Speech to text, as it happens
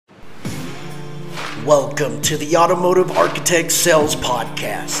Welcome to the Automotive Architect Sales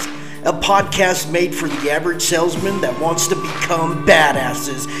Podcast, a podcast made for the average salesman that wants to become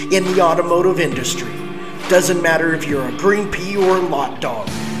badasses in the automotive industry. Doesn't matter if you're a green pea or a lot dog,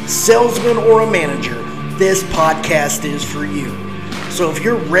 salesman or a manager, this podcast is for you. So if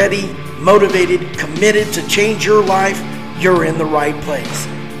you're ready, motivated, committed to change your life, you're in the right place.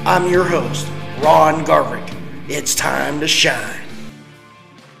 I'm your host, Ron Garvick. It's time to shine.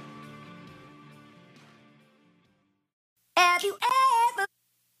 Have you ever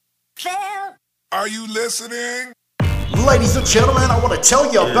felt? Are you listening? Ladies and gentlemen, I want to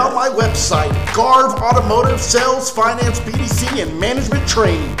tell you about my website, Garv Automotive Sales, Finance, BDC, and Management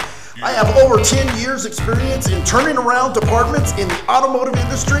Training. I have over 10 years experience in turning around departments in the automotive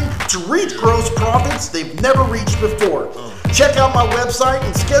industry to reach gross profits they've never reached before. Check out my website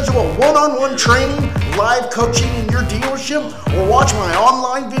and schedule a one-on-one training, live coaching in your dealership, or watch my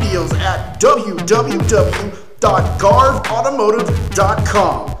online videos at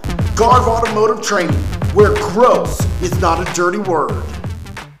www.garvautomotive.com. Garv Automotive Training, where gross is not a dirty word.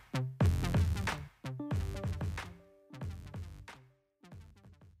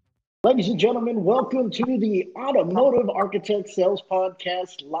 Ladies and gentlemen, welcome to the Automotive Architect Sales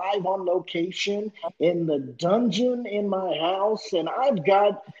Podcast, live on location in the dungeon in my house. And I've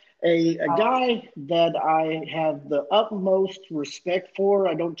got a guy that I have the utmost respect for.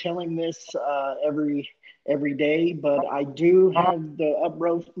 I don't tell him this every day, but I do have the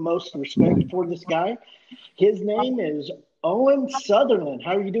utmost respect for this guy. His name is Owen Sutherland.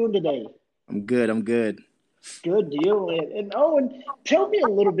 How are you doing today? I'm good. Good deal. And Owen, tell me a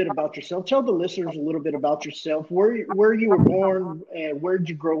little bit about yourself. Tell the listeners a little bit about yourself, where you were born and where did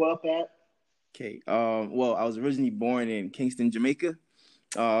you grow up at? Okay. Well, I was originally born in Kingston, Jamaica.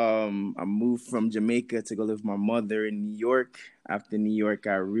 I moved from Jamaica to go live with my mother in New York. After New York,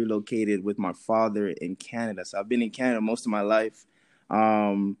 I relocated with my father in Canada. So I've been in Canada most of my life.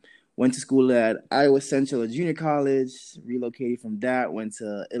 Went to school at Iowa Central Junior College, relocated from that, went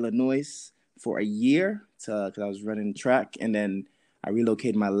to Illinois for a year because I was running track, and then I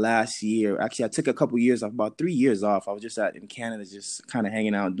relocated my last year. Actually, I took a couple years off, about 3 years off. I was just in Canada, just kind of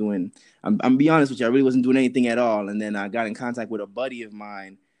hanging out doing. I'm be honest with you, I really wasn't doing anything at all. And then I got in contact with a buddy of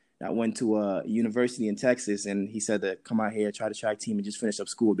mine that went to a university in Texas, and he said to come out here, try the track team, and just finish up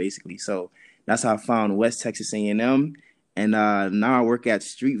school, basically. So that's how I found West Texas A&M, and now I work at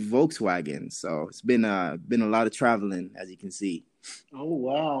Street Volkswagen. So it's been a lot of traveling, as you can see. Oh,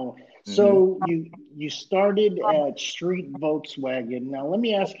 wow. So you started at Street Volkswagen. Now, let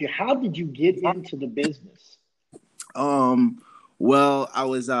me ask you, how did you get into the business? Well, I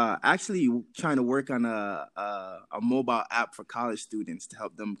was actually trying to work on a mobile app for college students to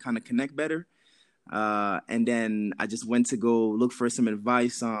help them kind of connect better. And then I just went to go look for some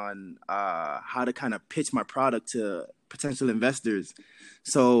advice on how to kind of pitch my product to potential investors.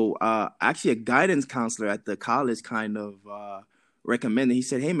 So actually a guidance counselor at the college kind of recommended. He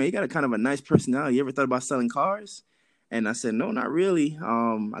said, "Hey man, you got a kind of a nice personality. You ever thought about selling cars?" And I said, "No, not really.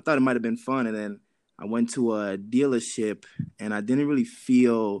 I thought it might have been fun." And then I went to a dealership and I didn't really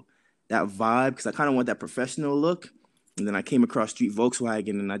feel that vibe because I kind of want that professional look. And then I came across Street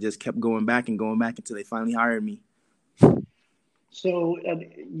Volkswagen and I just kept going back until they finally hired me. So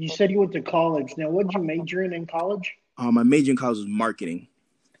you said you went to college. Now, what did you major in college? My major in college was marketing.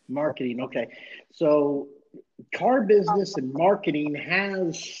 Marketing, okay. So car business and marketing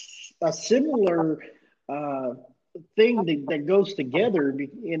has a similar thing that goes together.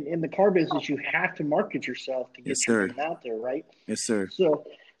 In the car business, you have to market yourself to get your name out there, right? Yes, sir. So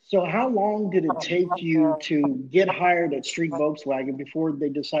how long did it take you to get hired at Street Volkswagen before they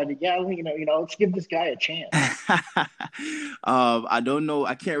decided, let's give this guy a chance? I don't know.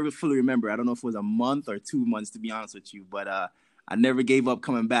 I can't really fully remember. I don't know if it was a month or 2 months, to be honest with you. But I never gave up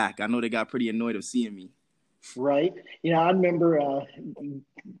coming back. I know they got pretty annoyed of seeing me. Right. I remember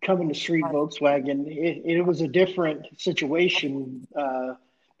coming to Street Volkswagen. It was a different situation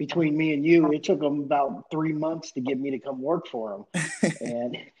between me and you. It took them about 3 months to get me to come work for them.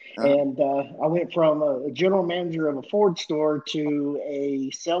 And I went from a general manager of a Ford store to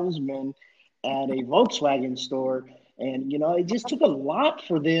a salesman at a Volkswagen store. And, it just took a lot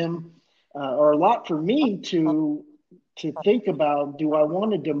for them or a lot for me to think about, do I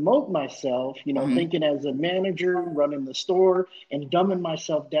want to demote myself, thinking as a manager running the store and dumbing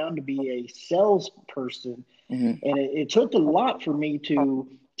myself down to be a salesperson. And it took a lot for me to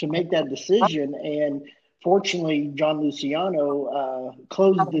make that decision. And fortunately, John Luciano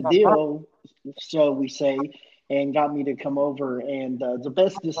closed the deal, so we say, and got me to come over. And the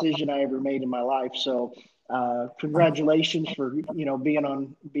best decision I ever made in my life. So Congratulations for being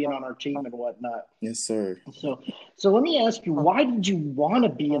on our team and whatnot. Yes, sir. So let me ask you, why did you want to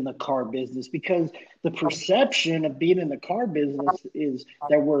be in the car business? Because the perception of being in the car business is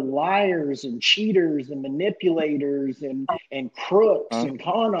that we're liars and cheaters and manipulators and crooks and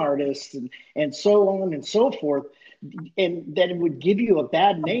con artists and so on and so forth, and that it would give you a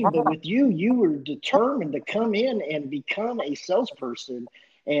bad name. But with you, you were determined to come in and become a salesperson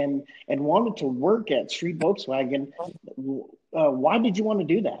and wanted to work at Street Volkswagen. Why did you want to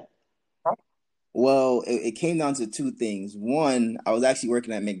do that? Well, it came down to two things. One, I was actually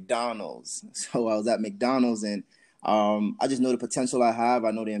working at McDonald's. So I was at McDonald's and I just know the potential I have.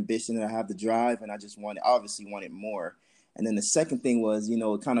 I know the ambition that I have, the drive, and I just obviously wanted more. And then the second thing was,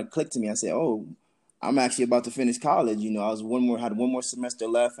 it kind of clicked to me. I said, oh, I'm actually about to finish college. I was had one more semester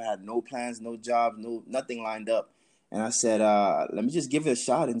left. I had no plans, no job, nothing lined up. And I said, let me just give it a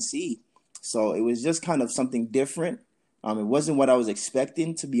shot and see. So it was just kind of something different. It wasn't what I was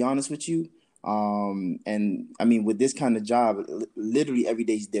expecting, to be honest with you. And I mean, with this kind of job, literally every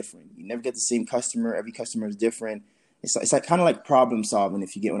day is different. You never get the same customer. Every customer is different. It's like kind of like problem solving,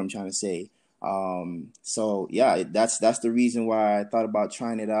 if you get what I'm trying to say. So yeah, that's the reason why I thought about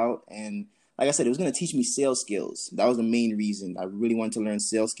trying it out. And like I said, it was going to teach me sales skills. That was the main reason. I really wanted to learn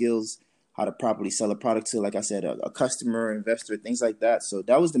sales skills, how to properly sell a product to, like I said, a customer, investor, things like that. So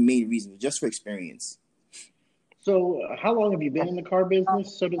that was the main reason, just for experience. So how long have you been in the car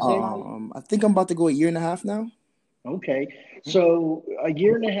business, so to say? I think I'm about to go a year and a half now. Okay. So a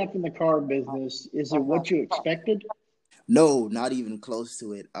year and a half in the car business, is it what you expected? No, not even close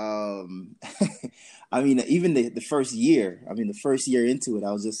to it. I mean, even the first year, the first year into it,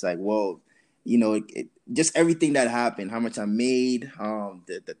 I was just like, whoa, just everything that happened, how much I made,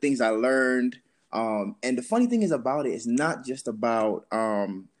 the things I learned. And the funny thing is about it, it's not just about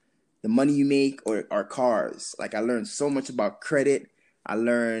the money you make or cars. Like I learned so much about credit. I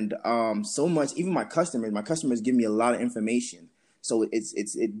learned so much. Even my customers give me a lot of information. So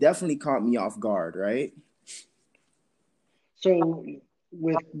it definitely caught me off guard, right? So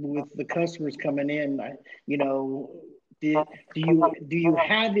with the customers coming in, you know, do you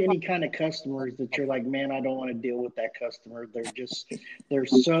have any kind of customers that you're like, man, I don't want to deal with that customer. They're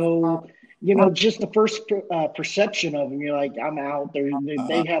so, just the first perception of them. You're like, I'm out. They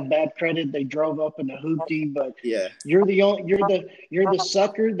have bad credit. They drove up in a hoopty, but Yeah. you're the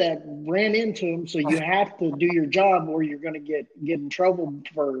sucker that ran into them. So you have to do your job, or you're going to get in trouble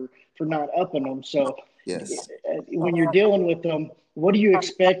for not upping them. So Yes. when you're dealing with them, what do you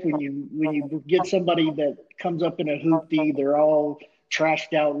expect when you get somebody that comes up in a hoopty? They're all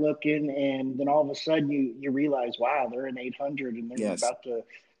trashed out looking, and then all of a sudden you realize, wow, they're an 800 and they're Yes. about to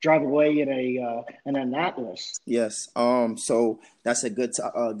drive away in an Atlas. Yes. So that's a good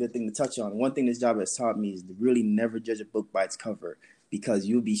thing to touch on. One thing this job has taught me is to really never judge a book by its cover, because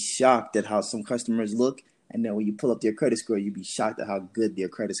you'll be shocked at how some customers look, and then when you pull up their credit score, you'll be shocked at how good their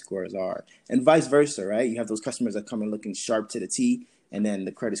credit scores are, and vice versa, right? You have those customers that come in looking sharp to the T, and then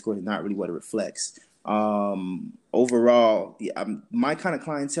the credit score is not really what it reflects. Overall, my kind of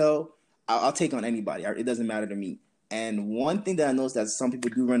clientele, I'll take on anybody. It doesn't matter to me. And one thing that I noticed that some people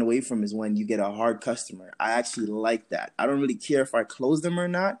do run away from is when you get a hard customer. I actually like that. I don't really care if I close them or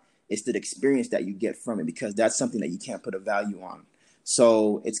not. It's the experience that you get from it, because that's something that you can't put a value on.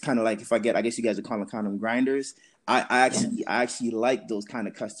 So it's kind of like, if I guess you guys are calling them grinders. I actually like those kind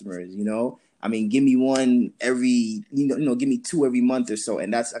of customers. Give me one every, give me two every month or so.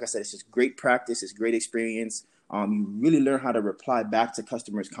 And that's, like I said, it's just great practice. It's great experience. You really learn how to reply back to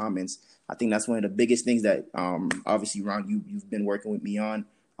customers' comments. I think that's one of the biggest things that, obviously, Ron, you've been working with me on.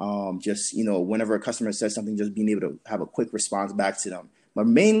 Just, whenever a customer says something, just being able to have a quick response back to them. But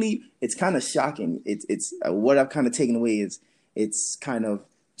mainly, it's kind of shocking. It's what I've kind of taken away is it's kind of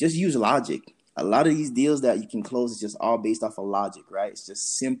just use logic. A lot of these deals that you can close is just all based off of logic, right? It's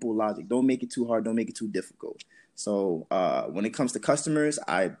just simple logic. Don't make it too hard. Don't make it too difficult. So when it comes to customers,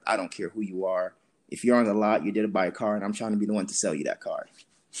 I don't care who you are. If you're on the lot, you're there to buy a car, and I'm trying to be the one to sell you that car.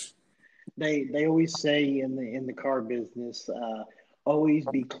 They always say in the car business, always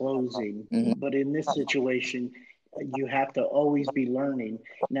be closing, but in this situation, you have to always be learning.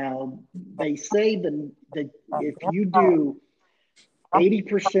 Now they say that if you do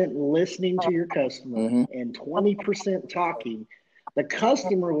 80% listening to your customer and 20% talking, the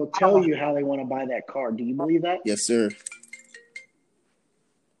customer will tell you how they want to buy that car. Do you believe that? Yes, sir.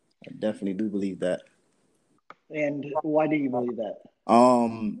 I definitely do believe that. And why do you believe that?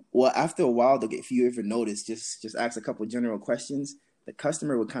 Well, after a while, if you ever notice, just ask a couple general questions. The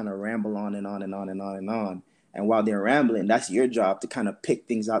customer would kind of ramble on and on and on and on and on. And while they're rambling, that's your job to kind of pick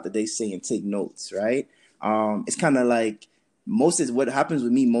things out that they say and take notes, right? It's kind of like what happens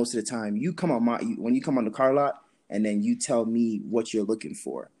with me most of the time. When you come on the car lot, and then you tell me what you're looking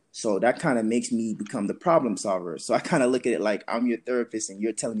for. So that kind of makes me become the problem solver. So I kind of look at it like I'm your therapist and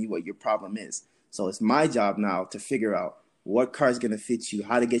you're telling me what your problem is. So it's my job now to figure out what car is going to fit you,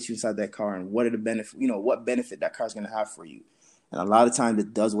 how to get you inside that car, and what are the benefit, what benefit that car is going to have for you. And a lot of times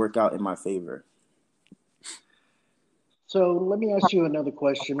it does work out in my favor. So let me ask you another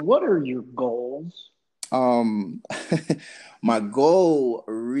question. What are your goals? Um, my goal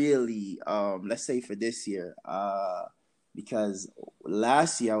really, let's say for this year, because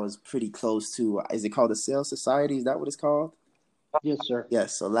last year I was pretty close to, is it called the Sales Society? Is that what it's called? Yes, sir.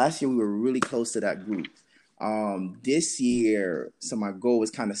 Yes. So last year we were really close to that group. This year, so my goal was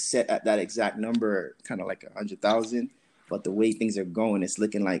kind of set at that exact number, kind of like 100,000. But the way things are going, it's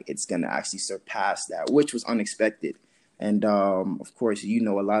looking like it's going to actually surpass that, which was unexpected. And of course, a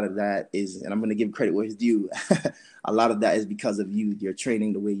lot of that is, and I'm going to give credit where it's due. A lot of that is because of you, your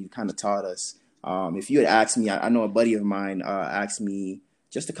training, the way you kind of taught us. If you had asked me, I know a buddy of mine asked me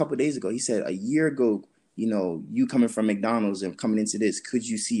just a couple of days ago. He said, a year ago, you coming from McDonald's and coming into this, could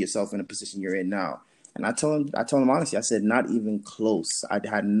you see yourself in the position you're in now? And I told him honestly, I said, not even close. I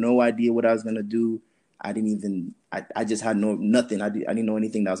had no idea what I was going to do. I just had nothing. I didn't know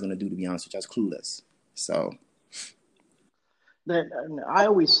anything that I was going to do, to be honest, which I was clueless. So. I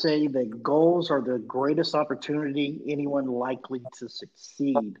always say that goals are the greatest opportunity anyone likely to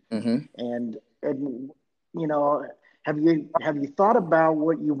succeed. Mm-hmm. And have you thought about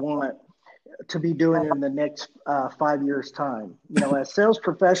what you want to be doing in the next 5 years' time? As sales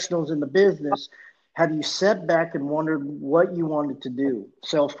professionals in the business, have you sat back and wondered what you wanted to do?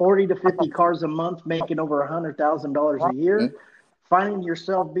 Sell 40 to 50 cars a month, making over $100,000 a year? Mm-hmm. Finding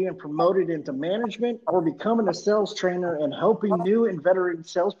yourself being promoted into management, or becoming a sales trainer and helping new and veteran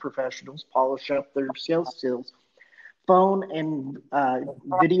sales professionals polish up their sales skills? Phone and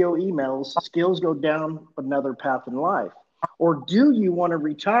video emails skills go down another path in life. Or do you want to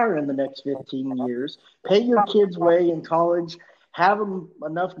retire in the next 15 years, pay your kids' way in college, have them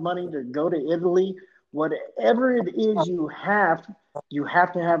enough money to go to Italy? Whatever it is you have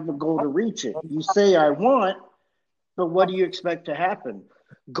to have the goal to reach it. You say, I want, but what do you expect to happen?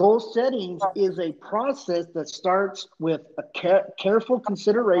 Goal settings is a process that starts with a careful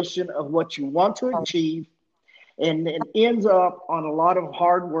consideration of what you want to achieve, and it ends up on a lot of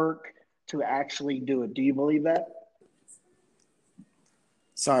hard work to actually do it. Do you believe that?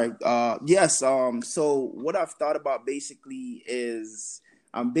 Sorry. Yes. So what I've thought about basically is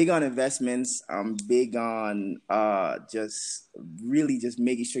I'm big on investments. I'm big on just really just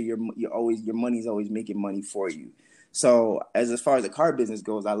making sure your money's always making money for you. So as far as the car business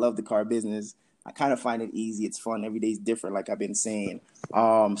goes, I love the car business. I kind of find it easy. It's fun. Every day's different, like I've been saying.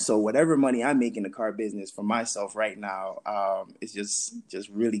 So whatever money I make in the car business for myself right now, is just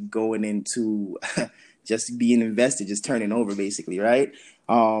really going into just being invested, just turning over basically, right?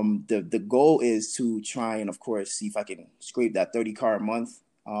 The goal is to try and, of course, see if I can scrape that 30 car a month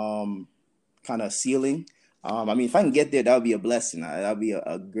kind of ceiling. If I can get there, that would be a blessing. That would be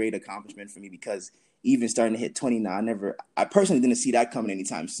a great accomplishment for me, because even starting to hit 20 now, I personally didn't see that coming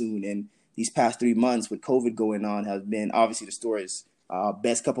anytime soon. And these past 3 months with COVID going on has been obviously the store's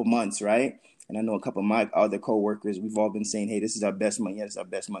best couple months, right? And I know a couple of my other coworkers, we've all been saying, hey, this is our best month yet. It's our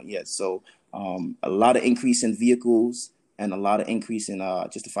best month yet. So a lot of increase in vehicles and a lot of increase in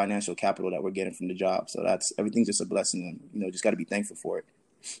just the financial capital that we're getting from the job. So everything's just a blessing, and just got to be thankful for it.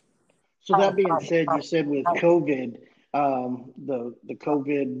 So that being said, you said with COVID, the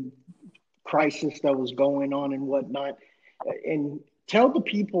COVID crisis that was going on and whatnot, and tell the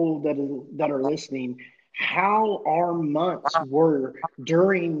people that are listening how our months were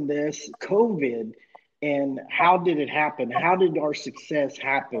during this COVID, and how did it happen? How did our success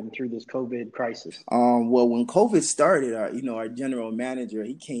happen through this COVID crisis? Well, when COVID started, our general manager,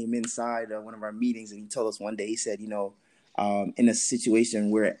 he came inside one of our meetings and he told us one day, he said, in a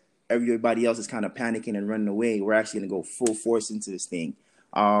situation where everybody else is kind of panicking and running away, we're actually going to go full force into this thing.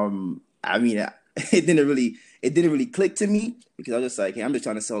 It didn't really click to me, because I was just like, hey, I'm just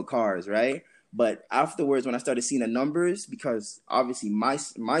trying to sell cars, right? But afterwards, when I started seeing the numbers, because obviously my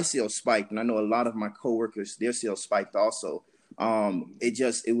sales spiked, and I know a lot of my coworkers, their sales spiked also.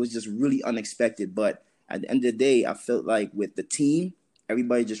 It was just really unexpected. But at the end of the day, I felt like with the team,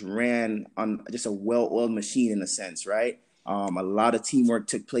 everybody just ran on just a well-oiled machine in a sense, right? A lot of teamwork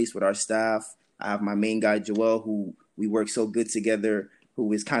took place with our staff. I have my main guy, Joel, who we work so good together,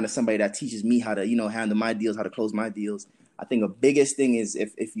 who is kind of somebody that teaches me how to, handle my deals, how to close my deals. I think the biggest thing is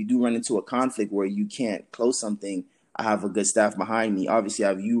if you do run into a conflict where you can't close something, I have a good staff behind me. Obviously, I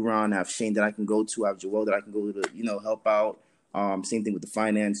have you, Ron. I have Shane that I can go to. I have Joel that I can go to, help out. Same thing with the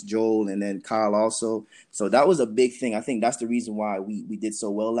finance, Joel, and then Kyle also. So that was a big thing. I think that's the reason why we did so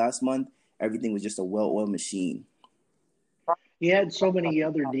well last month. Everything was just a well-oiled machine. He had so many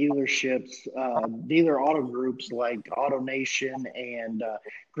other dealerships, dealer auto groups like Auto Nation and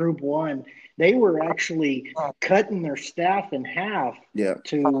Group One. They were actually cutting their staff in half Yeah.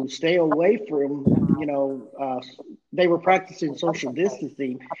 to stay away from, they were practicing social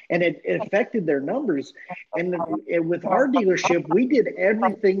distancing, and it affected their numbers. And with our dealership, we did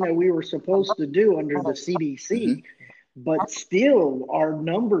everything that we were supposed to do under the Mm-hmm. CDC, but still our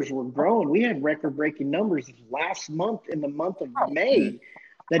numbers were growing. We had record breaking numbers last month, in the month of Mm-hmm. May,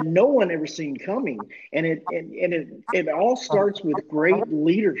 that no one ever seen coming. And it all starts with great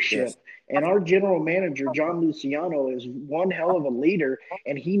leadership. Yes. And our general manager, John Luciano, is one hell of a leader,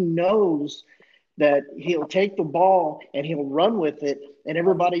 and he knows that he'll take the ball and he'll run with it, and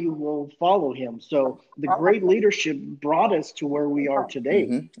everybody will follow him. So the great leadership brought us to where we are today.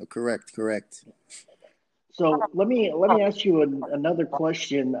 Mm-hmm. Correct. So let me ask you another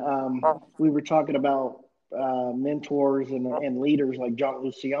question. We were talking about mentors and leaders like John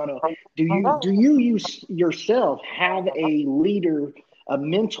Luciano. Do you yourself have a leader, a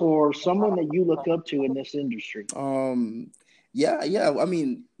mentor, someone that you look up to in this industry? Yeah. I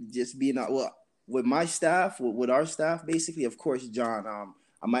mean, just being well with my staff, with our staff, basically. Of course, John.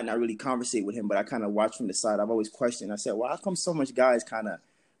 I might not really conversate with him, but I kind of watch from the side. I've always questioned. I said, well, how come so much guys kind of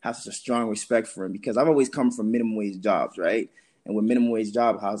have such a strong respect for him? Because I've always come from minimum wage jobs, right? And with minimum wage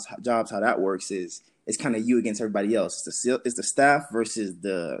jobs, how that works is it's kind of you against everybody else. It's the staff versus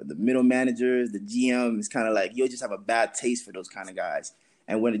the middle managers, the GM. It's kind of like you'll just have a bad taste for those kind of guys.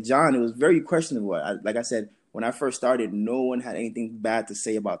 And when John, it was very questionable. Like I said, when I first started, no one had anything bad to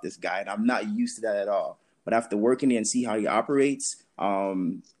say about this guy, and I'm not used to that at all. But after working there and see how he operates,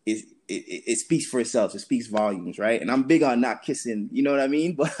 it speaks for itself. It speaks volumes, right? And I'm big on not kissing, you know what I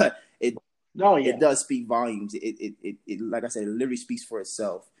mean? But Oh it yeah. does speak volumes. It like I said, it literally speaks for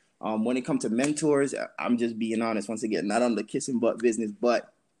itself. When it comes to mentors, I'm just being honest once again, not on the kissing butt business,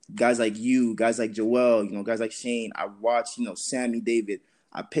 but guys like you, guys like Joel, guys like Shane. I watch, Sammy, David.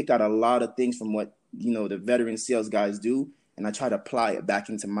 I pick out a lot of things from what the veteran sales guys do, and I try to apply it back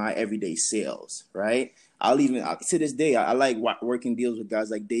into my everyday sales. Right? To this day, I like working deals with guys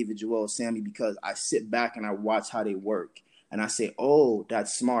like David, Joel, Sammy, because I sit back and I watch how they work, and I say, oh,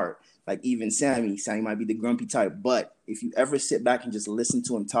 that's smart. Like even Sammy might be the grumpy type, but if you ever sit back and just listen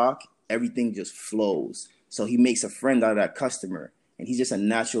to him talk, everything just flows. So he makes a friend out of that customer, and he's just a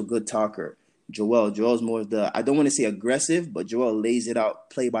natural good talker. Joel's more of the, I don't want to say aggressive, but Joel lays it out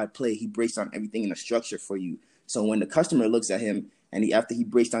play by play. He breaks down everything in a structure for you. So when the customer looks at him and after he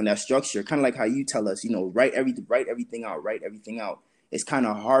breaks down that structure, kind of like how you tell us, write everything out. It's kind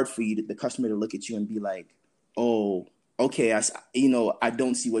of hard for the customer to look at you and be like, oh, okay, I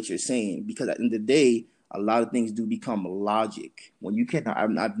don't see what you're saying, because at the end of the day, a lot of things do become logic. When you can,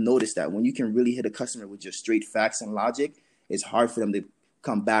 I've noticed that when you can really hit a customer with just straight facts and logic, it's hard for them to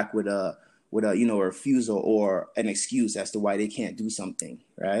come back with a a refusal or an excuse as to why they can't do something,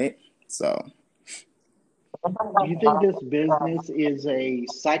 right? So, Do you think this business is a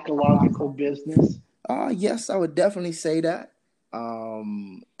psychological business? yes, I would definitely say that.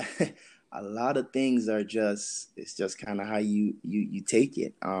 A lot of things it's just kind of how you take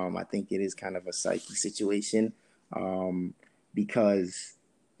it. I think it is kind of a psyche situation, because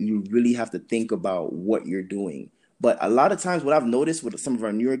you really have to think about what you're doing. But a lot of times, what I've noticed with some of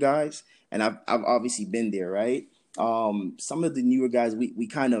our newer guys, and I've obviously been there, right? Some of the newer guys, we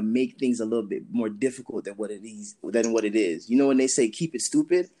kind of make things a little bit more difficult than what it is. When they say keep it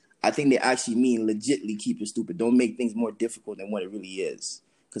stupid, I think they actually mean legitly keep it stupid. Don't make things more difficult than what it really is.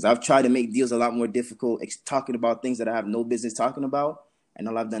 Because I've tried to make deals a lot more difficult, talking about things that I have no business talking about, and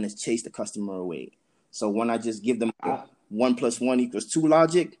all I've done is chase the customer away. So when I just give them 1 + 1 = 2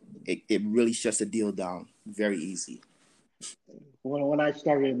 logic, it really shuts the deal down very easy. When I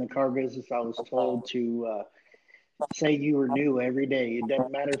started in the car business, I was told to say you were new every day. It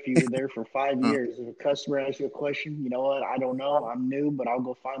doesn't matter if you were there for 5 years. If a customer asks you a question, you know what? I don't know. I'm new, but I'll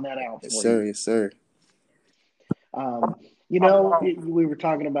go find that out Yes, for you. sir. Yes, sir. We were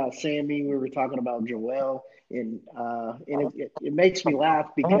talking about Sammy, we were talking about Joel, and it makes me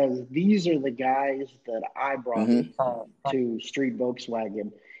laugh because these are the guys that I brought Mm-hmm. in to Street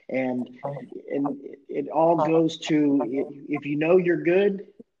Volkswagen, and it all goes to, if you know you're good,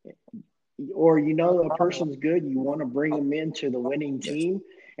 or a person's good, you want to bring them into the winning Yes. team.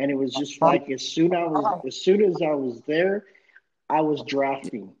 And it was just like as soon as I was there, I was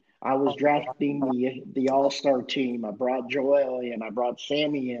drafting. I was drafting the all-star team. I brought Joel in, I brought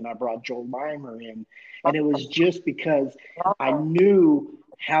Sammy in, I brought Joel Weimer in, and it was just because I knew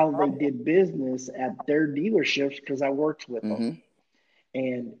how they did business at their dealerships because I worked with them,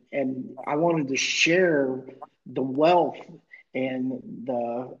 Mm-hmm. and I wanted to share the wealth and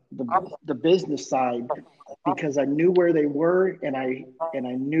the business side because I knew where they were and I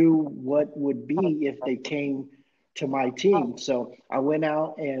knew what would be if they came to my team. So I went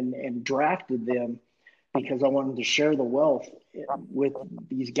out and drafted them because I wanted to share the wealth with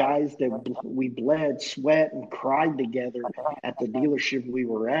these guys that we bled, sweat, and cried together at the dealership we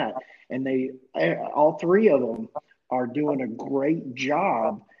were at. And all three of them are doing a great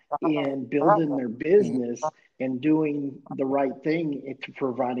job in building their Mm-hmm. business and doing the right thing into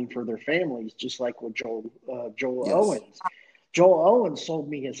providing for their families, just like with Joel Yes. Owens. Joel Owens sold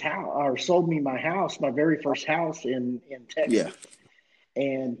me his house, or sold me my house, my very first house in Yeah. Texas,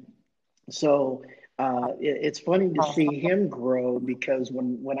 and so it's funny to see him grow because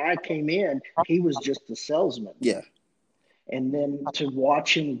when I came in, he was just a salesman, Yeah. and then to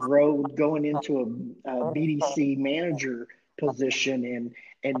watch him grow, going into a BDC manager position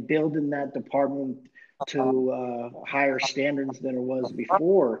and building that department to higher standards than it was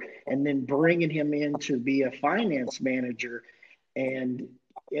before, and then bringing him in to be a finance manager and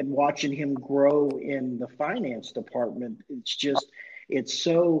watching him grow in the finance department. It's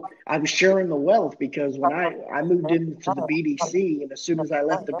so I was sharing the wealth because when I moved into the BDC, and as soon as I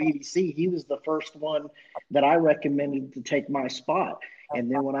left the BDC, he was the first one that I recommended to take my spot. And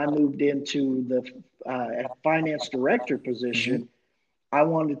then when I moved into the finance director Mm-hmm. position, I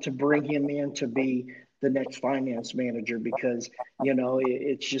wanted to bring him in to be the next finance manager because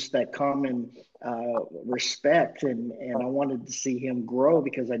it's just that common respect, and I wanted to see him grow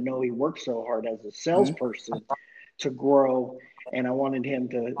because I know he worked so hard as a Mm-hmm. salesperson to grow, and I wanted him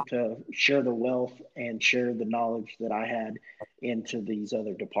to share the wealth and share the knowledge that I had into these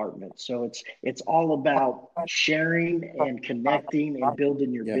other departments. So it's all about sharing and connecting and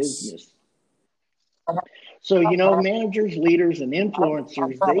building your Yes. business. So, managers, leaders, and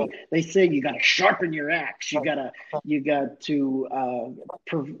influencers, they say you got to sharpen your axe. You got to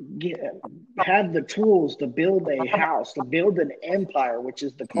have the tools to build a house, to build an empire, which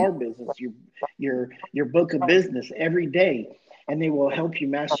is the Mm-hmm. car business, your book of business every day, and they will help you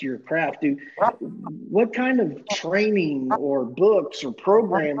master your craft. What kind of training or books or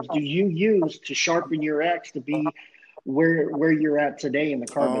programs do you use to sharpen your axe to be where you're at today in the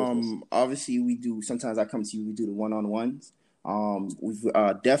car business? Obviously we do. Sometimes I come to you. We do the one-on-ones. We've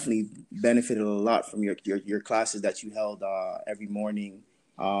definitely benefited a lot from your classes that you held every morning.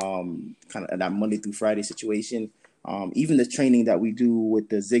 Kind of that Monday through Friday situation. Even the training that we do with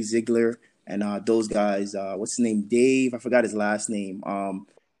the Zig Ziglar and those guys. What's his name? Dave. I forgot his last name.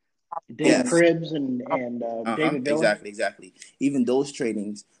 Dave Yes. Cribbs and Uh-huh. David Miller. Exactly. Even those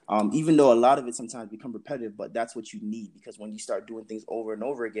trainings, even though a lot of it sometimes become repetitive, but that's what you need because when you start doing things over and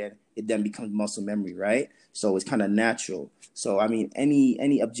over again, it then becomes muscle memory, right? So it's kind of natural. So I mean,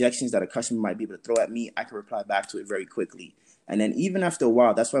 any objections that a customer might be able to throw at me, I can reply back to it very quickly. And then even after a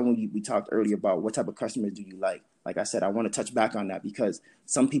while, that's why when we talked earlier about what type of customers do you like? Like I said, I want to touch back on that because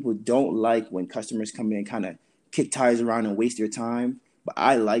some people don't like when customers come in and kind of kick tires around and waste your time. But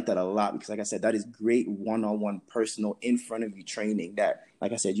I like that a lot because, like I said, that is great one-on-one personal in front of you training that,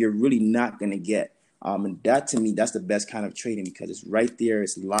 like I said, you're really not going to get. And that to me, that's the best kind of training because it's right there,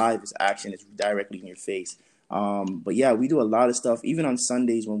 it's live, it's action, it's directly in your face. But yeah, we do a lot of stuff. Even on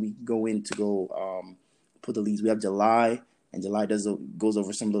Sundays when we go in to go put the leads, we have July, and July goes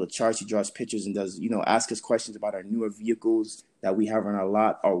over some little charts. He draws pictures and does, ask us questions about our newer vehicles that we have on our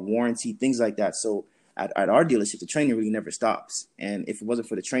lot, our warranty, things like that. So at our dealership, the training really never stops. And if it wasn't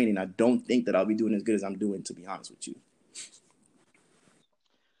for the training, I don't think that I'll be doing as good as I'm doing, to be honest with you.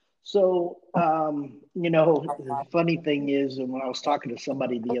 So, the funny thing is, and when I was talking to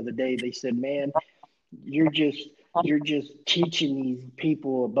somebody the other day, they said, "Man, you're just you're just teaching these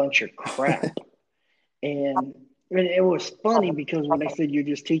people a bunch of crap." And it was funny because when they said you're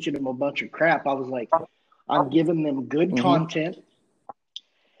just teaching them a bunch of crap, I was like, I'm giving them good Mm-hmm. content,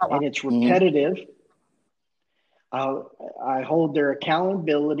 and it's Mm-hmm. repetitive. I hold their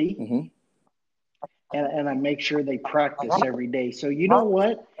accountability, Mm-hmm. and I make sure they practice every day. So you know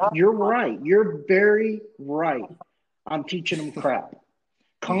what? You're right. You're very right. I'm teaching them crap. Mm-hmm.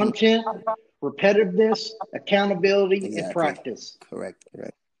 Content, repetitiveness, accountability, and Exactly. practice. Correct.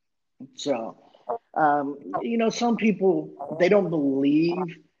 So, some people, they don't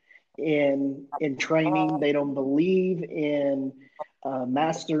believe in training. They don't believe in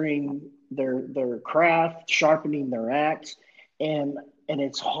mastering their craft, sharpening their axe. And and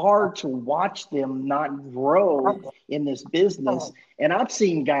it's hard to watch them not grow in this business. And I've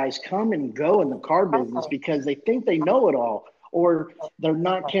seen guys come and go in the car business because they think they know it all, or they're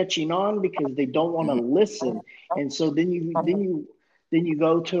not catching on because they don't want to listen. And so then you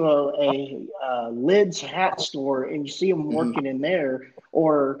go to a Lids hat store and you see them working in there,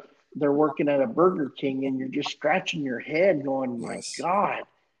 or they're working at a Burger King, and you're just scratching your head going, my Yes. God,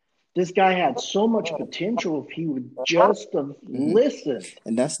 this guy had so much potential if he would just have listened.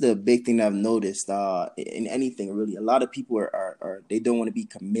 And that's the big thing that I've noticed in anything really. A lot of people are they don't want to be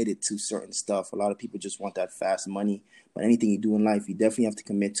committed to certain stuff. A lot of people just want that fast money. But anything you do in life, you definitely have to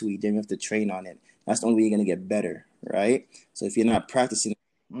commit to it. You definitely have to train on it. That's the only way you're going to get better, right? So if you're not practicing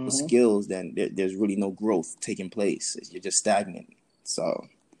skills, then there's really no growth taking place. You're just stagnant. So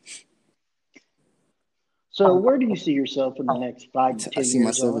Where do you see yourself in the next 5 to 10 I see years?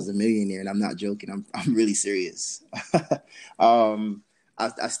 myself as a millionaire, and I'm not joking. I'm really serious.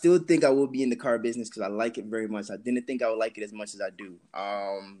 I still think I will be in the car business because I like it very much. I didn't think I would like it as much as I do.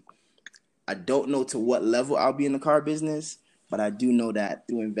 I don't know to what level I'll be in the car business, but I do know that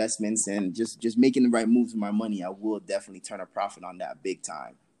through investments and just making the right moves with my money, I will definitely turn a profit on that big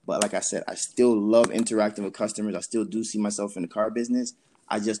time. But like I said, I still love interacting with customers. I still do see myself in the car business.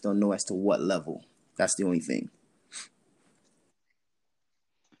 I just don't know as to what level. That's the only thing.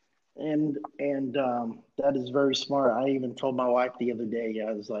 And that is very smart. I even told my wife the other day,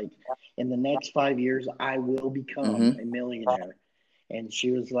 I was like, in the next 5 years, I will become a millionaire. And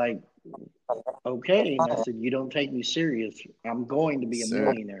she was like, okay. And I said, you don't take me serious. I'm going to be a Sir.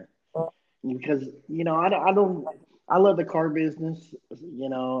 millionaire. Because, I love the car business.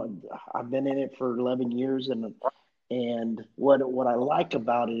 I've been in it for 11 years. And what I like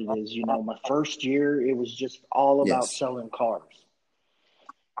about it is, my first year, it was just all about Yes. selling cars.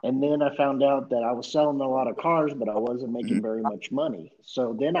 And then I found out that I was selling a lot of cars, but I wasn't making very much money.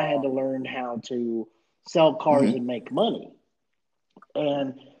 So then I had to learn how to sell cars and make money.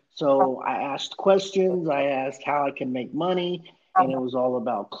 And so I asked questions. I asked how I can make money. And it was all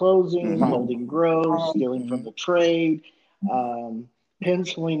about closing, holding gross, stealing from the trade, um,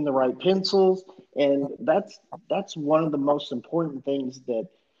 penciling the right pencils. And that's one of the most important things that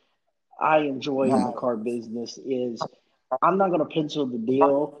I enjoy in the car business is I'm not going to pencil the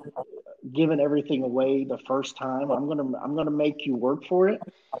deal, giving everything away the first time. I'm gonna make you work for it.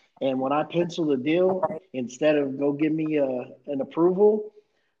 And when I pencil the deal, instead of go give me an approval,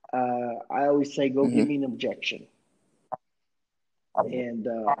 I always say go give me an objection. And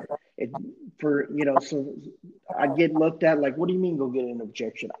it for so I get looked at like, what do you mean go get an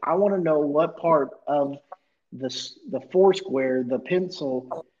objection? I want to know what part of the four square, the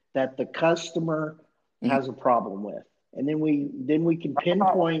pencil that the customer has a problem with, and then we can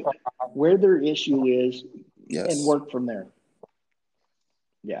pinpoint where their issue is and Yes. work from there.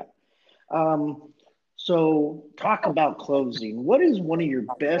 Yeah. So talk about closing. What is one of your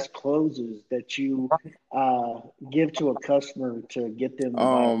best closes that you give to a customer to get them to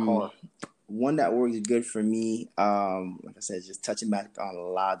buy a car? One that works good for me, like I said, just touching back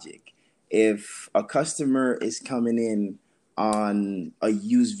on logic. If a customer is coming in on a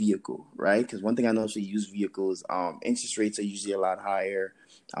used vehicle, right? Because one thing I know for used vehicles, interest rates are usually a lot higher.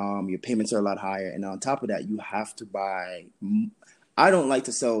 Your payments are a lot higher. And on top of that, you have to buy. I don't like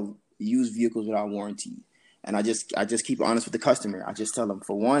to sell used vehicles without warranty. And I just keep honest with the customer. I just tell them,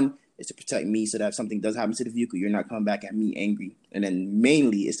 for one, it's to protect me so that if something does happen to the vehicle, you're not coming back at me angry. And then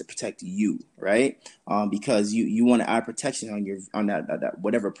mainly it's to protect you, right? Because you want to add protection on that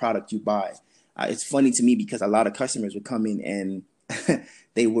whatever product you buy. It's funny to me because a lot of customers would come in and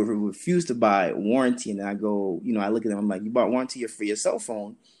they would refuse to buy warranty. And then I go, I look at them, I'm like, you bought warranty for your cell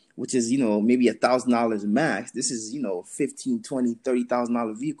phone, which is, maybe $1,000 max. This is, $15,000, $20,000,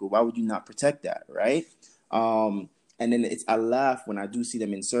 $30,000 vehicle. Why would you not protect that, right? And then I laugh when I do see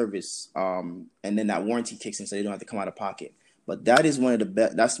them in service, and then that warranty kicks in, so they don't have to come out of pocket. But that is one of the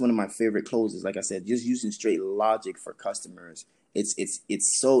best. That's one of my favorite closes. Like I said, just using straight logic for customers. It's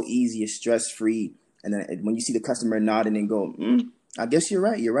so easy, it's stress free. And then when you see the customer nod and then go, I guess you're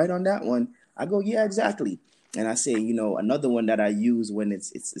right. You're right on that one. I go, yeah, exactly. And I say, another one that I use when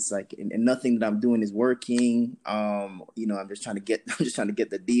it's like, and nothing that I'm doing is working. I'm just trying to get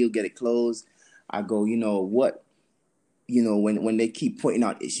the deal, get it closed. I go, what? When they keep pointing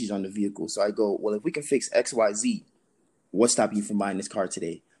out issues on the vehicle. So I go, well, if we can fix X, Y, Z, what's stopping you from buying this car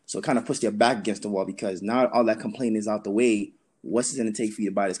today? So it kind of puts their back against the wall because now all that complaining is out the way. What's it going to take for you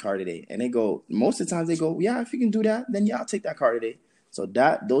to buy this car today? And they go, most of the times they go, yeah, if you can do that, then yeah, I'll take that car today. So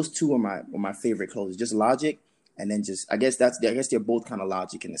those two are my favorite closes, just logic. And then I guess they're both kind of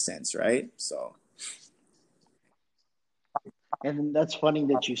logic in a sense, right? So. And that's funny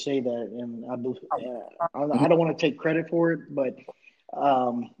that you say that. And I don't want to take credit for it, but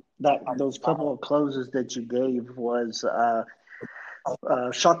that those couple of closes that you gave was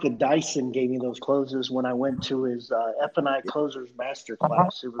Shaka Dyson gave me those closes when I went to his F&I Closers Master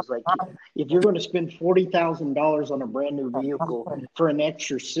Class. It was like, if you're going to spend $40,000 on a brand new vehicle for an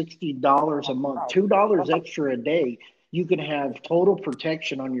extra $60 a month, $2 extra a day, you can have total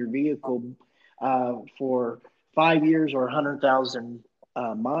protection on your vehicle for 5 years or 100,000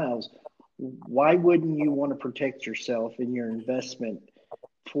 miles. Why wouldn't you want to protect yourself and your investment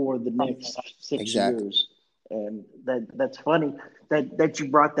for the next 6 Exactly. years? And that's funny that you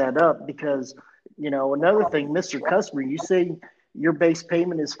brought that up because, another thing, Mr. Customer, you say your base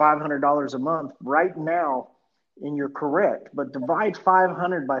payment is $500 a month right now, and you're correct, but divide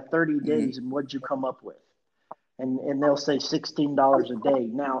 500 by 30 days and what'd you come up with? And they'll say $16 a day.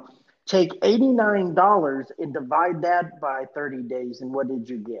 Now, take $89 and divide that by 30 days, and what did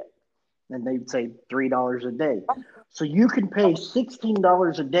you get? And they'd say $3 a day. So you can pay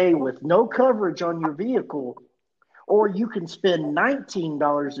 $16 a day with no coverage on your vehicle, or you can spend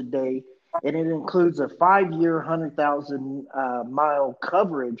 $19 a day, and it includes a 5-year, 100,000 mile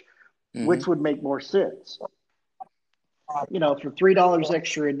coverage, which would make more sense. For $3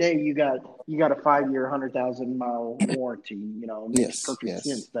 extra a day, you got a 5-year, 100,000 mile warranty. It makes Yes, perfect yes.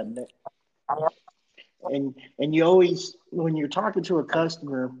 sense, doesn't it? And you always, when you're talking to a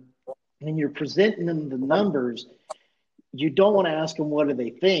customer and you're presenting them the numbers, you don't want to ask them what do they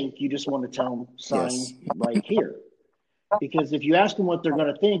think. You just want to tell them Yes. sign right here. Because if you ask them what they're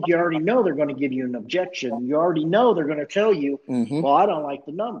going to think, you already know they're going to give you an objection. You already know they're going to tell you, well, I don't like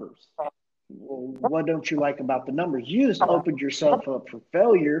the numbers. Well, what don't you like about the numbers? You just opened yourself up for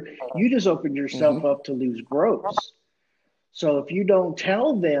failure. You just opened yourself up to lose gross. So if you don't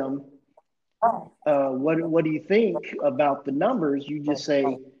tell them what do you think about the numbers, you just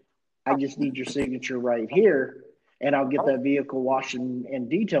say, I just need your signature right here, and I'll get that vehicle washed and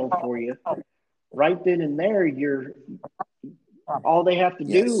detailed for you. Right then and there, all they have to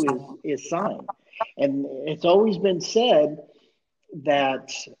Yes. do is sign. And it's always been said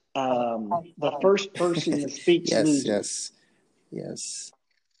that the first person that speaks Yes, loses. yes, yes.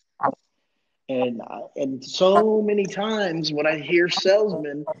 And so many times when I hear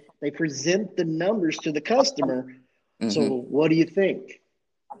salesmen, they present the numbers to the customer. So what do you think?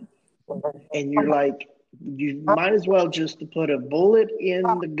 And you're like, you might as well just put a bullet in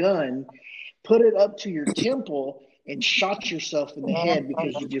the gun, put it up to your temple, and shot yourself in the head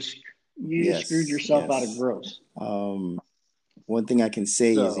because you just screwed Yes, yourself out of yes. gross. One thing I can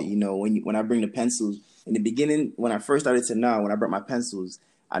say is that So when I bring the pencils in the beginning, when I first started to now, when I brought my pencils,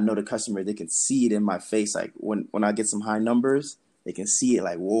 I know the customer, they can see it in my face. Like when I get some high numbers, they can see it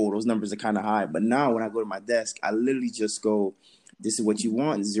like, whoa, those numbers are kind of high. But now when I go to my desk, I literally just go, this is what you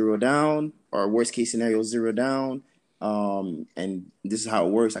want, zero down, or worst case scenario, zero down. And this is how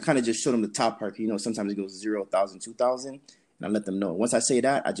it works. I kind of just show them the top part. Sometimes it goes 0,000, 2,000, and I let them know. Once I say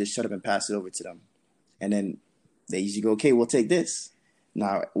that, I just shut up and pass it over to them. And then they usually go, okay, we'll take this.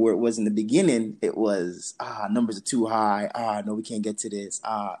 Now, where it was in the beginning, it was, numbers are too high. No, we can't get to this.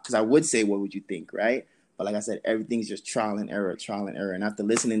 Because I would say, what would you think, right? But like I said, everything's just trial and error. And after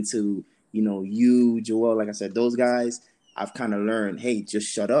listening to, you, Joel, like I said, those guys, I've kind of learned, hey, just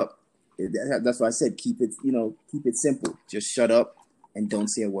shut up. That's why I said, keep it simple. Just shut up and don't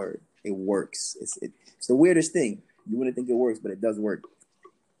say a word. It works. It's the weirdest thing. You wouldn't think it works, but it does work.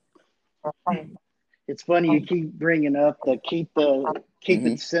 it's funny you keep bringing up the keep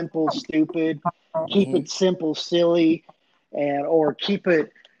it simple, stupid, keep it simple, silly, or Yeah. keep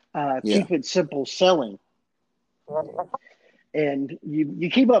it simple, selling. And you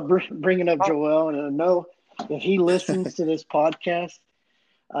keep up bringing up Joel, and I know if he listens to this podcast,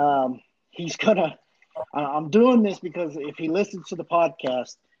 he's gonna. I'm doing this because if he listens to the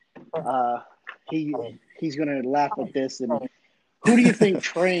podcast, uh, he's gonna laugh at this. And who do you think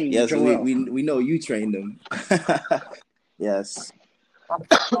trained Yeah, so Joel? we know you trained them. Yes.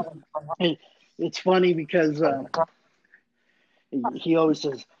 It's funny because he always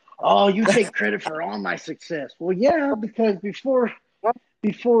says, "Oh, you take credit for all my success." Well, yeah, because before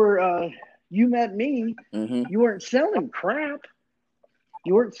you met me, you weren't selling crap.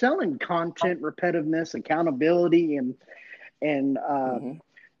 You weren't selling content, repetitiveness, accountability, and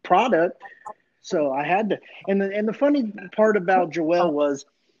product. So I had to. And the funny part about Joel was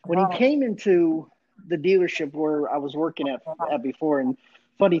when he came into the dealership where I was working at before. And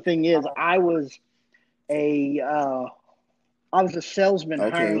funny thing is, a I was a salesman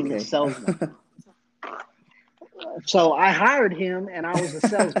Okay, hiring a okay. salesman. So I hired him, and I was a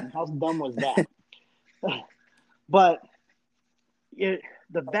salesman. How dumb was that? But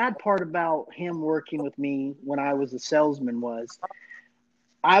the bad part about him working with me when I was a salesman was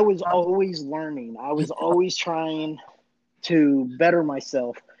I was always learning. I was always trying to better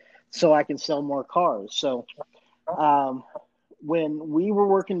myself so I can sell more cars. So um, when we were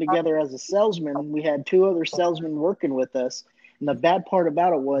working together as a salesman, we had two other salesmen working with us. And the bad part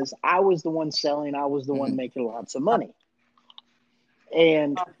about it was I was the one selling. I was the one making lots of money.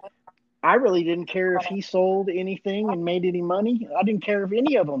 And I really didn't care if he sold anything and made any money. I didn't care if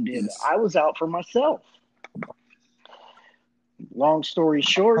any of them did. Yes. I was out for myself. Long story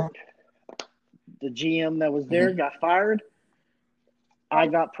short, the GM that was there got fired. I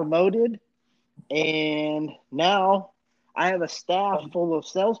got promoted. And now I have a staff full of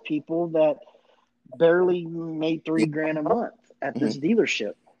salespeople that barely made $3,000 a month at this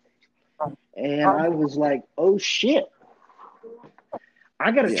dealership. And I was like, oh shit,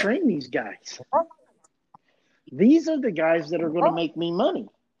 I got to train these guys. These are the guys that are going to make me money.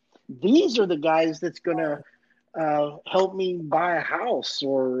 These are the guys that's going to help me buy a house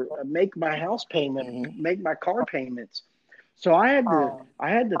or make my house payment, make my car payments. So I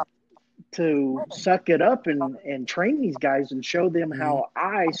had to suck it up and train these guys and show them how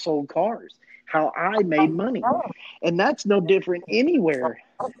I sold cars, how I made money. And that's no different anywhere.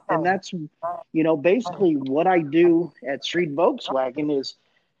 And that's, basically what I do at Street Volkswagen is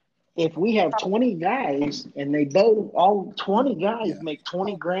if we have 20 guys and they both, all 20 guys make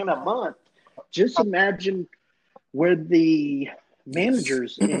 $20,000 a month, just imagine where the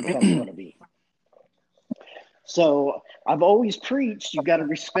manager's income is going to be. So I've always preached you got to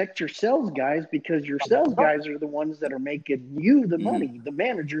respect your sales guys because your sales guys are the ones that are making you the money. The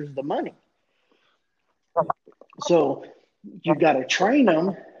manager's the money. So you got to train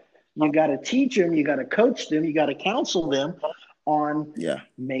them. You got to teach them. You got to coach them. You got to counsel them on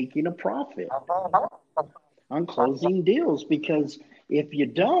making a profit, on closing deals. Because if you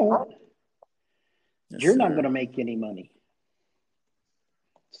don't, you're not going to make any money.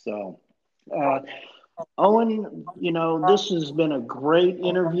 So, Owen, this has been a great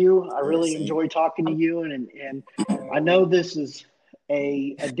interview. I really enjoy talking to you, and I know this is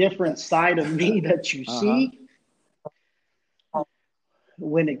a different side of me that you see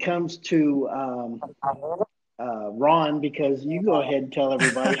when it comes to Ron, because you go ahead and tell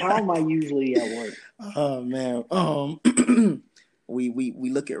everybody, how am I usually at work? Oh man, we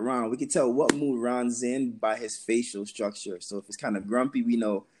look at Ron. We can tell what mood Ron's in by his facial structure. So if it's kind of grumpy, we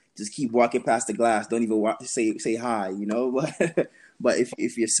know just keep walking past the glass. Don't even say hi, But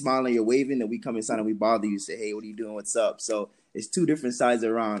if you're smiling, you're waving, then we come inside and we bother you. Say, hey, what are you doing? What's up? So it's two different sides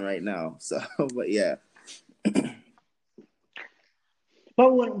of Ron right now. So, but yeah.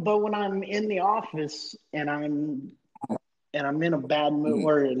 But when I'm in the office and I'm in a bad mood,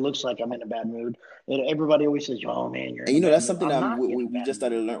 or it looks like I'm in a bad mood, everybody always says, "Oh man, you're." And that's something that we just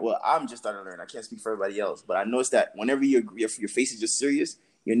started to learn. Well, I'm just starting to learn. I can't speak for everybody else, but I noticed that whenever your face is just serious,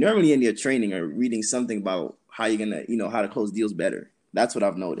 you're normally in your training or reading something about how you're gonna, how to close deals better. That's what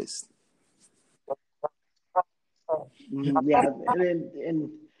I've noticed. Yeah,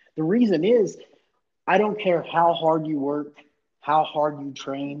 and the reason is, I don't care how hard you work, how hard you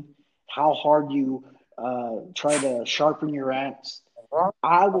train, how hard you try to sharpen your axe.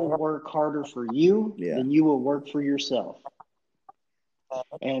 I will work harder for you than you will work for yourself.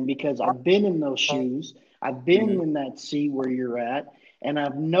 And because I've been in those shoes, I've been in that seat where you're at, and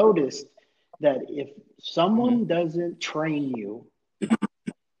I've noticed that if someone doesn't train you,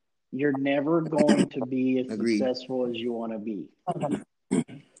 you're never going to be as successful as you want to be.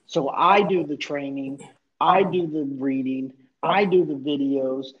 So I do the training, I do the reading, I do the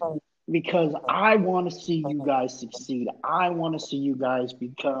videos because I want to see you guys succeed. I want to see you guys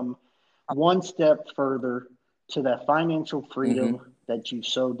become one step further to that financial freedom that you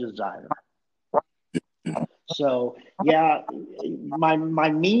so desire. So, yeah, my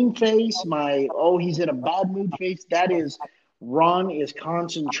mean face, he's in a bad mood face, that is Ron is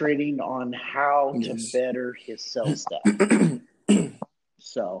concentrating on how to better his sales staff.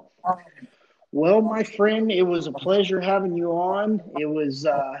 So, well, my friend, it was a pleasure having you on. It was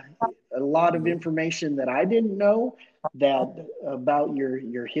a lot of information that I didn't know about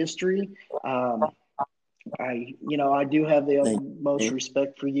your history. I do have the utmost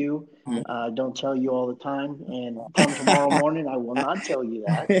respect for you. Don't tell you all the time, and come tomorrow morning, I will not tell you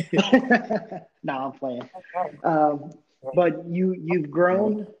that. No, I'm playing. But you've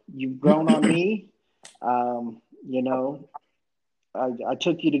grown on me. I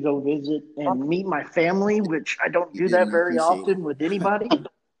took you to go visit and meet my family, which I don't do that very often with anybody.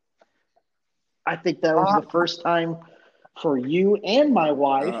 I think that was the first time for you and my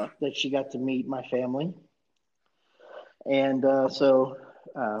wife that she got to meet my family. And you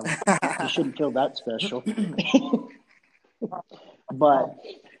shouldn't feel that special. But,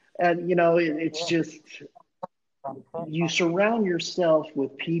 and it's just you surround yourself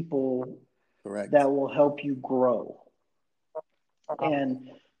with people Correct. that will help you grow. And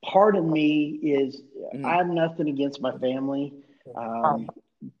part of me is I have nothing against my family,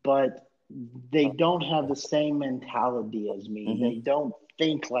 but they don't have the same mentality as me. They don't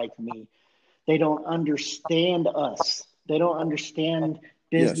think like me. They don't understand us. They don't understand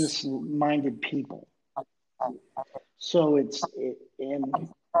Yes. business-minded people. So and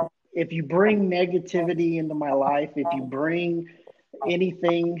if you bring negativity into my life, if you bring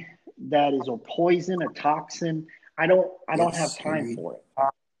anything that is a poison, a toxin, I don't have Yes. time Agreed. for it.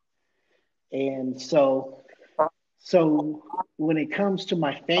 And so when it comes to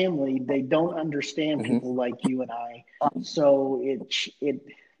my family, they don't understand people like you and I. So it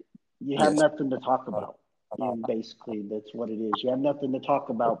you have Yes. nothing to talk about. And basically that's what it is. You have nothing to talk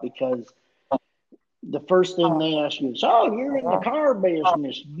about because the first thing they ask you is, "Oh, you're in the car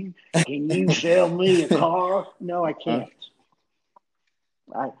business. Can you sell me a car?" No, I Uh, can't.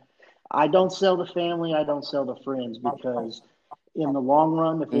 I I don't sell the family. I don't sell the friends because in the long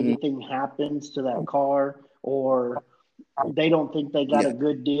run, if mhm. anything happens to that car or they don't think they got Yeah. a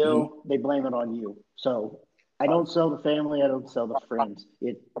good hmm deal, they blame it on you. So I don't sell the family. I don't sell the friends.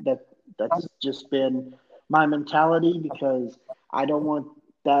 That's just been my mentality because I don't want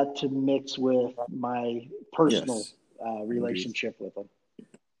that to mix with my personal Yes. Agreed. relationship with them.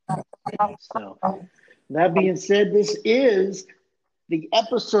 So that being said, this is the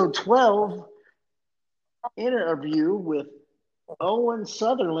episode 12 interview with Owen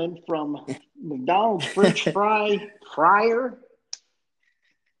Sutherland from McDonald's French Fry Fryer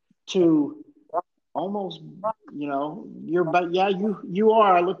to almost, you're, but yeah, you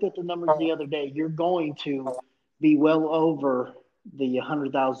are. I looked at the numbers the other day. You're going to be well over the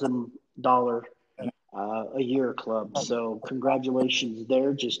 $100,000 a year club. So congratulations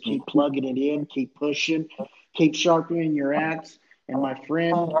there. Just keep plugging it in, keep pushing, keep sharpening your axe. And my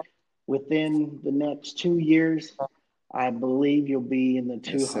friend, within the next 2 years, I believe you'll be in the Yes,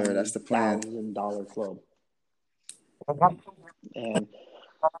 two sir. That's hundred the plan. thousand dollar club. And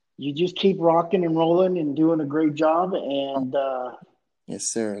you just keep rocking and rolling and doing a great job. Yes,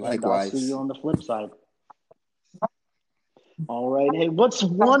 sir. And I'll see you Likewise. on the flip side. All right. Hey, what's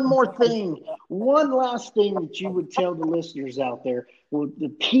one more thing, one last thing that you would tell the listeners out there? Well, the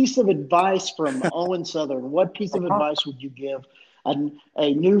piece of advice from Owen Southern, what piece of advice would you give a,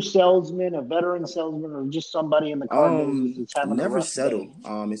 a new salesman, a veteran salesman, or just somebody in the car business that's having a Never rough settle.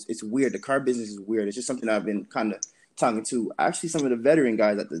 day? It's weird. The car business is weird. It's just something I've been kind of talking to actually some of the veteran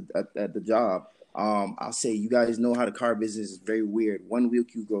guys at the job. I'll say you guys know how the car business is very weird. One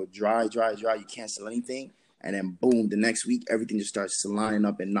week you go dry, dry, dry. You can't sell anything, and then boom, the next week everything just starts lining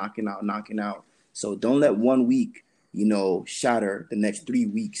up and knocking out, knocking out. So don't let one week, shatter the next 3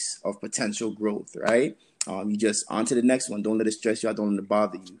 weeks of potential growth. Right? You just on to the next one. Don't let it stress you out. Don't let it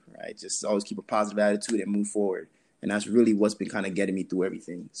bother you. Right? Just always keep a positive attitude and move forward. And that's really what's been kind of getting me through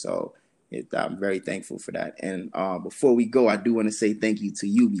everything. So I'm very thankful for that. And before we go, I do want to say thank you to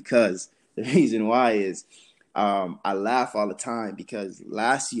you because the reason why is I laugh all the time because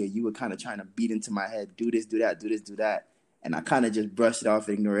last year you were kind of trying to beat into my head, do this, do that, do this, do that. And I kind of just brushed it off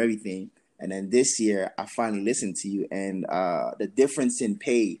and ignore everything. And then this year I finally listened to you and the difference in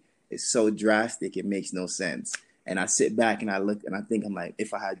pay is so drastic, it makes no sense. And I sit back and I look and I think, I'm like,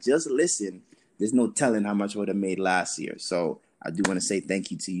 if I had just listened, there's no telling how much I would have made last year. So I do want to say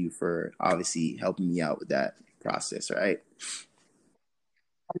thank you to you for obviously helping me out with that process, right?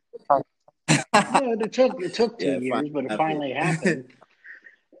 Yeah, it took two Yeah, fine. years, but it Happened. finally happened.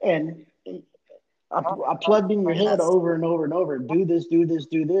 And I plugged in your head over and over and over, do this, do this,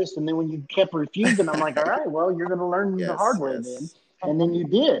 do this. And then when you kept refusing, I'm like, all right, well, you're going to learn the Yes, hard way then. yes. And then you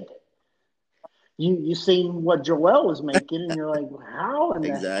did. You seen what Joel was making, and you're like, how in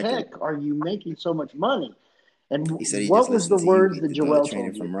the Exactly. heck are you making so much money? And He said he just what was the listened to you. words He that didn't know the Joel training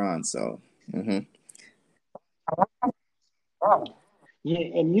told you? from Ron. So, Yeah,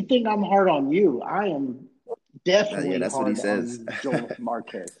 and you think I'm hard on you? I am yeah, definitely that's what he hard says. on Joel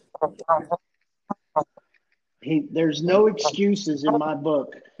Marquez. There's no excuses in my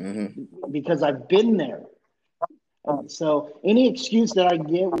book because I've been there. And so any excuse that I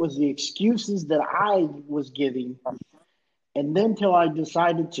get was the excuses that I was giving. And then till I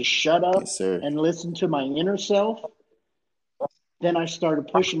decided to shut up Yes, sir. and listen to my inner self, then I started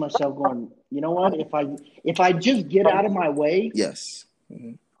pushing myself, going, you know what? If I just get out of my way, Yes.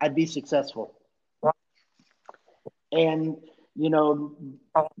 I'd be successful. And you know,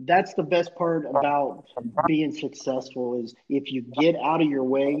 that's the best part about being successful is if you get out of your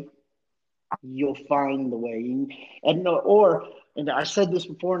way, you'll find the way. And I said this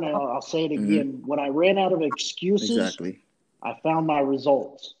before, and I'll say it Mm-hmm. again. When I ran out of excuses, Exactly. I found my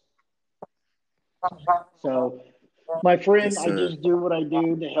results. So, my friend, Yes, I sir. just do what I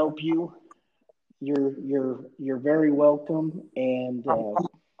do to help you. You're very welcome, and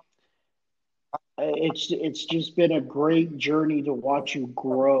it's just been a great journey to watch you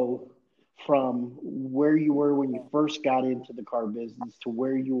grow from where you were when you first got into the car business to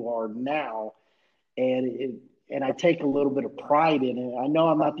where you are now, and I take a little bit of pride in it. I know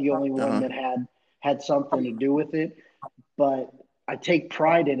I'm not the only one Uh-huh. that had something to do with it, but I take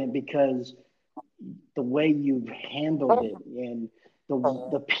pride in it because the way you've handled it and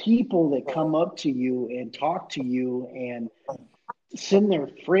the people that come up to you and talk to you and send their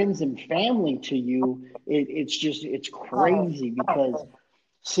friends and family to you, it's crazy because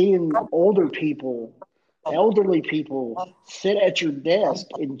seeing elderly people sit at your desk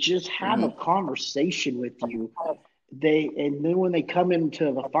and just have a Mm-hmm. conversation with you. And then when they come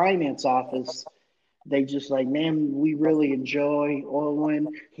into the finance office, they just like, man, we really enjoy Owen.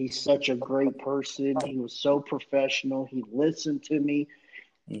 He's such a great person. He was so professional. He listened to me.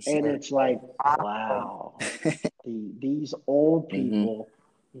 Yes, And sir. it's like, wow, these old Mm-hmm. people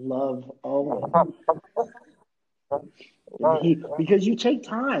love Owen. Because you take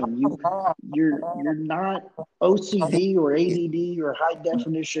time. You're not OCD or Yeah. ADD or high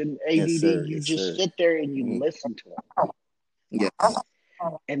definition Yes, ADD. sir. You Yes, just sir. sit there and you Mm-hmm. listen to them. Yeah.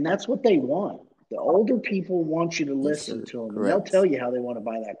 And that's what they want. The older people want you to Yes, listen sir. to them, and they'll tell Correct. you how they want to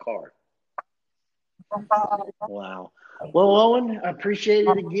buy that car. Wow. Well, Owen, I appreciate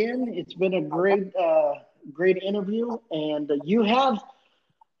it again. It's been a great interview, and you have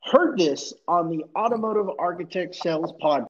heard this on the Automotive Architect Sales Podcast.